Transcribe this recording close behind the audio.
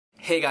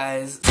Hey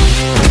guys.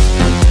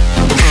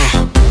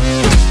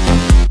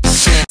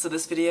 So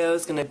this video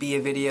is going to be a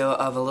video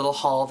of a little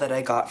haul that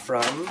I got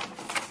from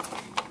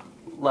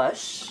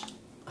Lush.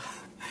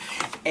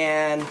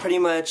 And pretty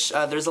much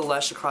there's a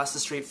Lush across the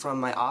street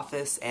from my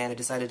office, and I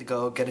decided to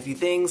go get a few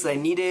things that I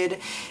needed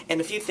and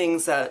a few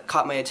things that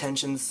caught my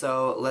attention,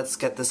 so let's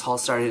get this haul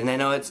started. And I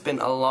know it's been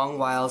a long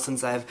while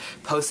since I've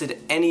posted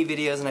any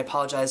videos, and I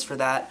apologize for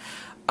that.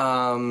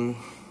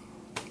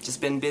 Just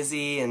been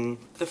busy. And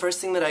the first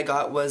thing that I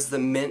got was the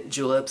Mint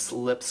Julips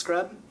lip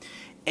scrub.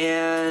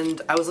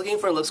 And I was looking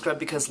for a lip scrub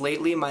because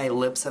lately my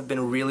lips have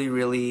been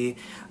really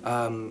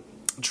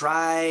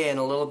dry and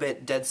a little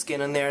bit dead skin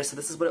in there, so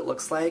this is what it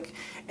looks like.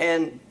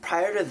 And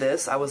prior to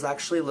this, I was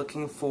actually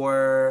looking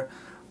for,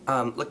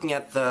 looking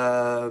at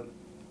the,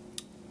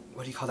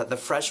 what do you call that, the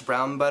Fresh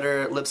Brown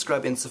Butter lip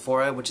scrub in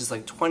Sephora, which is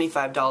like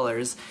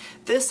 $25.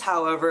 This,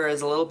 however,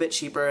 is a little bit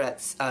cheaper at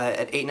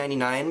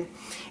 $8.99,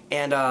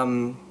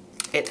 and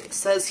it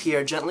says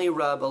here, gently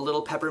rub a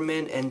little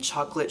peppermint and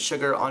chocolate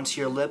sugar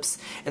onto your lips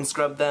and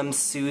scrub them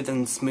soothe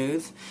and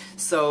smooth.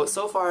 So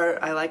far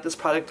I like this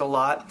product a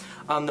lot.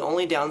 The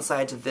only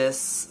downside to this,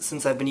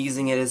 since I've been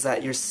using it, is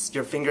that your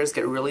fingers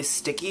get really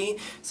sticky,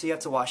 so you have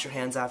to wash your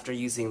hands after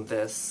using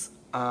this.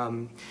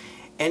 And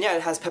yeah,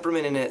 it has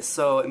peppermint in it,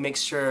 so it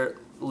makes your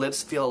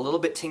lips feel a little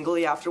bit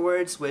tingly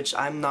afterwards, which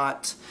I'm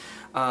not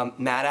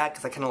mad at,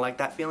 because I kind of like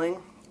that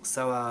feeling.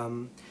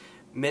 So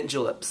Mint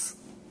Julips.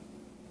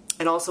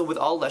 And also with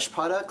all Lush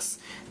products,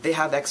 they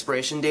have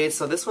expiration dates,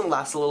 so this one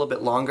lasts a little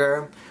bit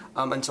longer,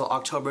 until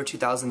October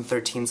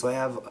 2013, so I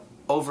have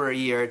over a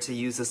year to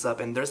use this up,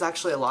 and there's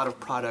actually a lot of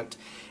product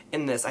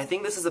in this. I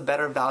think this is a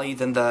better value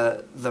than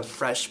the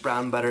Fresh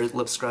Brown Butter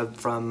lip scrub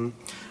from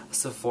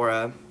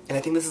Sephora, and I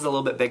think this is a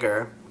little bit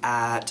bigger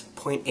at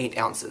 0.8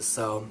 ounces,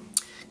 so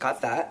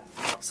got that.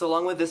 So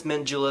along with this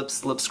Mint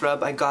Julips lip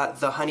scrub, I got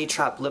the Honey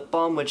Trap lip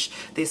balm, which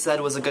they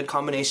said was a good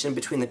combination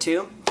between the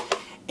two,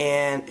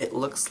 and it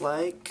looks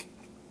like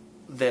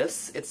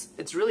this.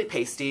 It's really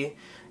pasty.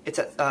 It's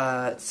at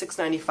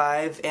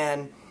 $6.95,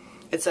 and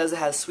it says it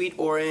has sweet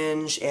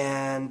orange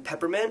and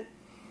peppermint.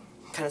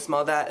 Kind of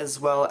smell that, as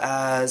well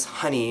as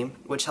honey,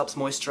 which helps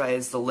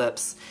moisturize the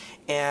lips.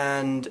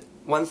 And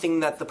one thing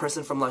that the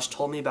person from Lush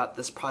told me about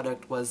this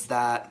product was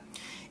that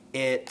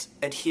it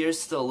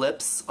adheres to the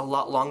lips a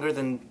lot longer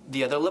than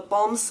the other lip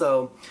balms,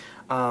 so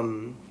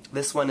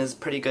this one is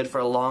pretty good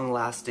for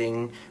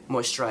long-lasting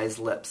moisturized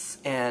lips.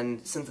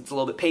 And since it's a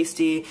little bit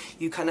pasty,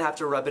 you kind of have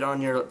to rub it on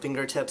your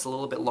fingertips a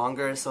little bit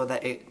longer so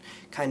that it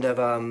kind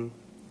of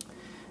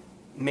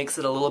makes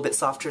it a little bit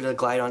softer to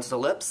glide onto the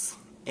lips.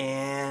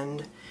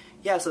 And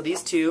yeah, so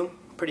these two,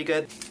 pretty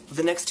good.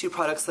 The next two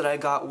products that I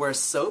got were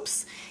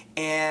soaps.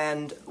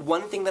 And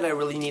one thing that I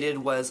really needed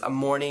was a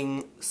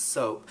morning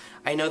soap.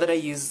 I know that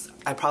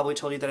I probably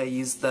told you that I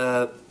use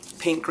the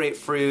Pink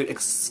Grapefruit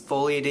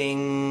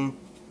Exfoliating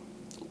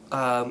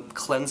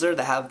cleanser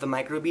that have the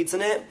microbeads in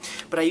it,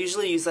 but I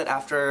usually use that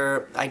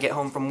after I get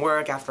home from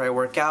work, after I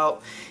work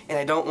out, and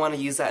I don't want to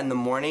use that in the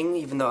morning,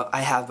 even though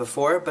I have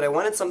before, but I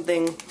wanted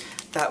something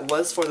that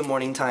was for the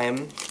morning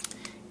time,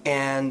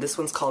 and this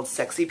one's called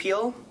Sexy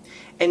Peel,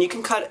 and you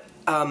can cut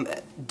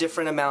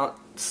different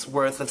amounts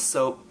worth of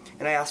soap,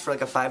 and I asked for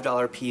like a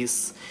 $5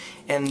 piece,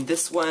 and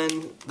this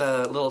one,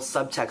 the little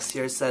subtext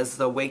here says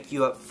the Wake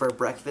You Up for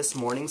Breakfast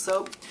morning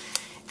soap.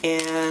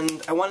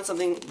 And I wanted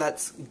something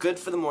that's good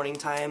for the morning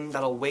time,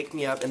 that'll wake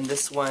me up, and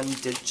this one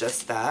did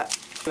just that.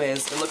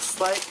 Anyways, it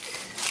looks like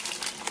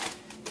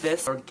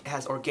this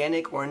has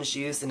organic orange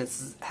juice, and it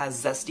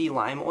has zesty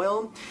lime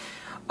oil.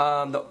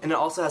 And it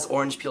also has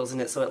orange peels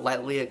in it, so it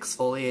lightly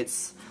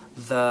exfoliates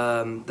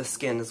the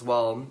skin as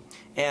well.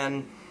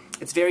 And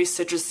it's very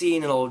citrusy,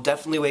 and it'll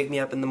definitely wake me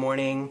up in the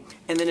morning.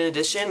 And then in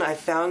addition, I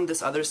found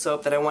this other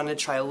soap that I wanted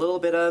to try a little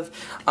bit of.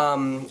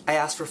 I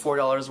asked for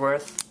 $4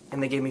 worth,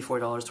 and they gave me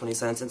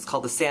 $4.20. It's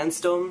called the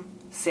Sandstone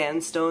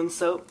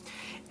Soap.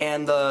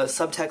 And the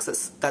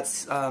subtext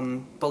that's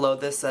below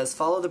this says,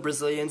 follow the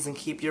Brazilians and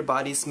keep your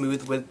body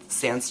smooth with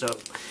sand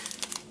soap.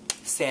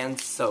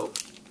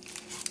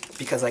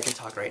 Because I can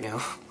talk right now.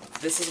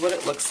 This is what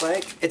it looks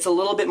like. It's a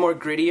little bit more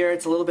grittier.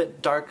 It's a little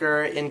bit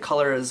darker in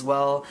color as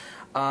well.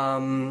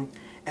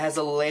 It has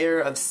a layer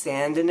of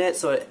sand in it,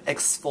 so it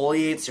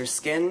exfoliates your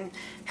skin.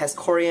 It has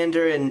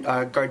coriander and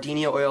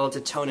gardenia oil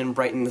to tone and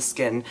brighten the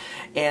skin.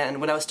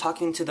 And when I was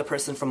talking to the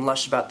person from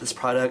Lush about this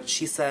product,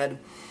 she said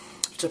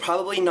to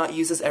probably not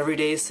use this every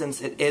day, since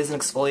it is an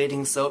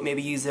exfoliating soap.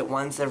 Maybe use it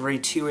once every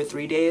 2 or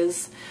 3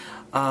 days.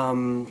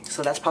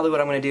 So that's probably what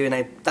I'm going to do,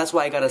 and that's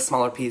why I got a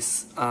smaller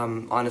piece,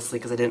 honestly,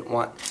 because I didn't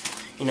want,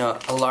 you know,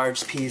 a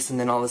large piece and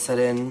then all of a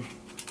sudden,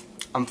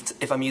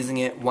 if I'm using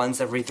it once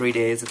every 3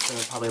 days, it's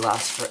going to probably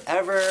last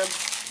forever,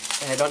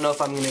 and I don't know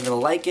if I'm even going to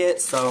like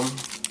it, so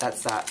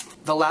that's that.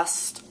 The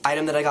last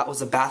item that I got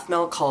was a bath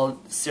melt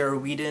called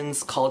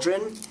Ceridwen's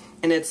Cauldron,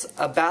 and it's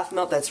a bath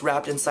melt that's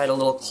wrapped inside a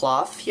little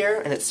cloth here,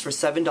 and it's for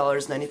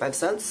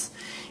 $7.95,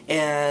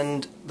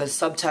 and the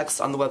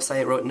subtext on the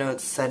website wrote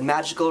notes said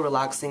magical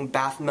relaxing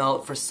bath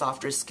melt for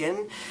softer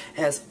skin.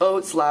 It has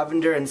oats,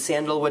 lavender, and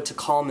sandalwood to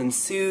calm and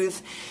soothe,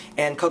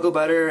 and cocoa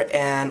butter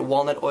and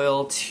walnut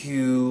oil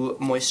to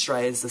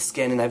moisturize the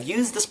skin. And I've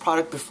used this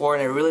product before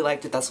and I really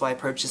liked it, that's why I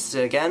purchased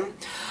it again.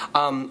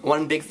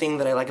 One big thing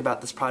that I like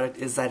about this product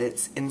is that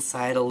it's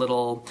inside a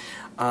little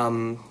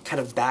kind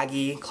of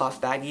baggie,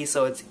 cloth baggie,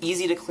 so it's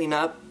easy to clean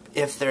up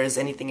if there's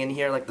anything in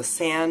here like the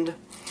sand.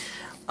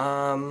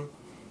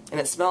 And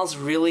it smells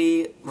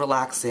really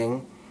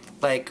relaxing,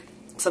 like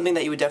something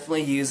that you would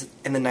definitely use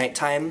in the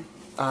nighttime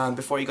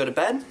before you go to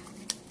bed.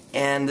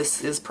 And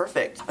this is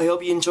perfect. I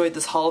hope you enjoyed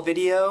this haul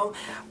video.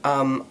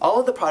 All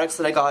of the products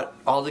that I got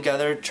all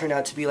together turned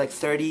out to be like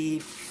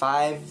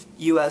 $35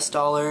 US.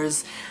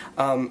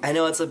 I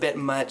know it's a bit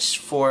much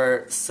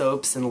for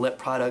soaps and lip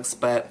products,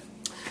 but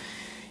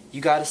you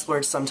gotta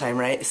splurge sometime,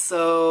 right?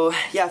 So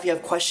yeah, if you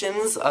have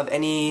questions of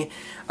any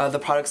of the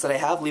products that I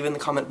have, leave in the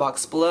comment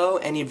box below.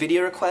 Any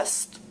video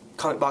requests,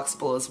 comment box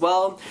below as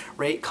well.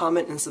 Rate,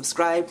 comment, and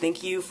subscribe.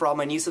 Thank you for all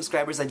my new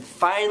subscribers. I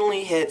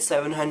finally hit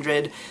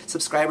 700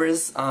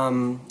 subscribers,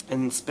 and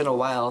it's been a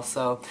while,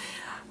 so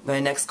my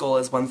next goal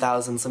is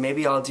 1,000, so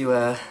maybe I'll do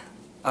a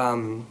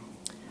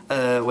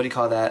what do you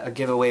call that, a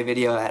giveaway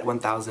video at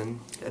 1,000.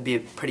 It'd be a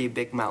pretty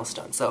big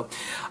milestone. So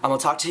I'll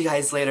talk to you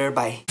guys later.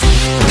 Bye.